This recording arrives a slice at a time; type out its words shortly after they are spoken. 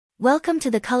Welcome to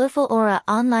the Colorful Aura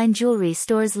online jewelry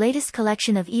store's latest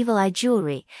collection of Evil Eye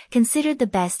jewelry, considered the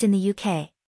best in the UK.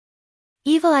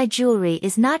 Evil Eye jewelry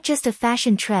is not just a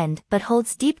fashion trend but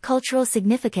holds deep cultural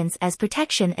significance as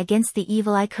protection against the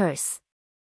evil eye curse.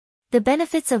 The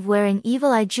benefits of wearing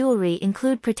Evil Eye jewelry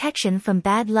include protection from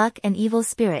bad luck and evil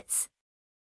spirits.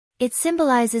 It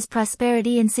symbolizes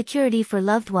prosperity and security for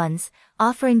loved ones,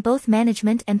 offering both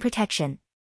management and protection.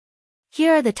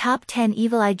 Here are the top 10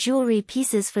 Evil Eye jewelry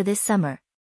pieces for this summer.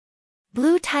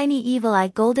 Blue Tiny Evil Eye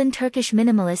Golden Turkish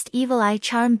Minimalist Evil Eye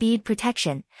Charm Bead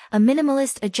Protection, a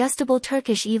minimalist adjustable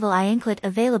Turkish Evil Eye anklet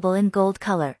available in gold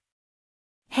color.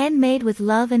 Handmade with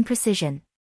love and precision.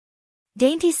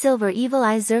 Dainty Silver Evil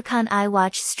Eye Zircon Eye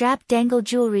Watch Strap Dangle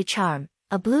Jewelry Charm,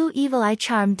 a blue Evil Eye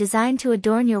charm designed to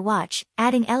adorn your watch,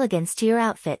 adding elegance to your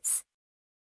outfits.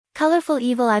 Colorful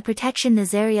Evil Eye Protection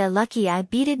Nazaria Lucky Eye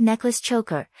Beaded Necklace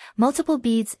Choker, multiple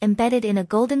beads embedded in a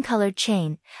golden-colored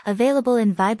chain, available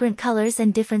in vibrant colors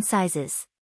and different sizes.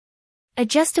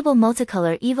 Adjustable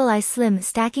Multicolor Evil Eye Slim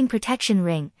Stacking Protection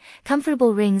Ring,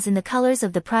 comfortable rings in the colors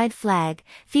of the Pride flag,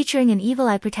 featuring an Evil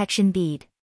Eye protection bead.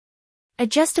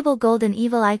 Adjustable Golden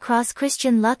Evil Eye Cross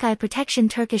Christian Luck Eye Protection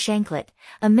Turkish Anklet,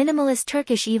 a minimalist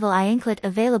Turkish Evil Eye anklet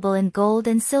available in gold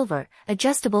and silver,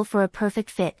 adjustable for a perfect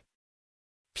fit.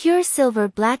 Pure Silver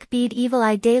Black Bead Evil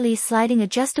Eye Daily Sliding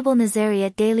Adjustable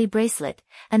Nazaria Daily Bracelet,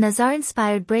 a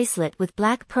Nazar-inspired bracelet with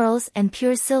black pearls and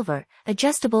pure silver,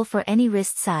 adjustable for any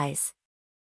wrist size.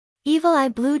 Evil Eye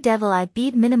Blue Devil Eye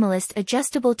Bead Minimalist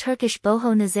Adjustable Turkish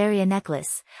Boho Nazaria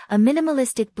Necklace, a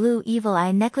minimalistic blue Evil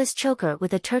Eye necklace choker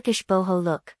with a Turkish boho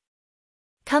look.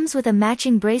 Comes with a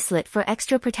matching bracelet for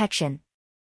extra protection.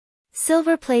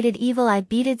 Silver-plated Evil Eye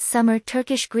Beaded Summer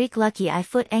Turkish Greek Lucky Eye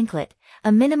Foot Anklet, a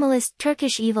minimalist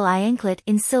Turkish Evil Eye anklet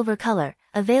in silver color,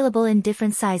 available in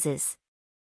different sizes.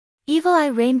 Evil Eye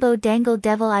Rainbow Dangle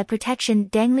Devil Eye Protection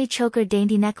Dangly Choker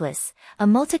Dainty Necklace, a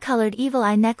multicolored Evil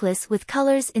Eye necklace with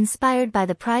colors inspired by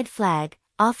the Pride flag,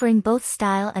 offering both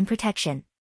style and protection.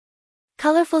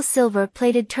 Colorful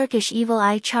Silver-plated Turkish Evil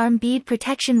Eye Charm Bead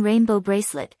Protection Rainbow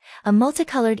Bracelet, a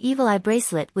multicolored Evil Eye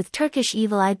bracelet with Turkish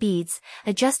Evil Eye beads,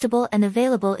 adjustable and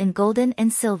available in golden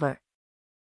and silver.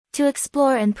 To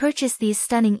explore and purchase these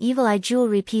stunning Evil Eye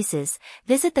jewelry pieces,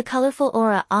 visit the Colorful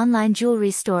Aura online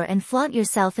jewelry store and flaunt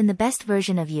yourself in the best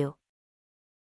version of you.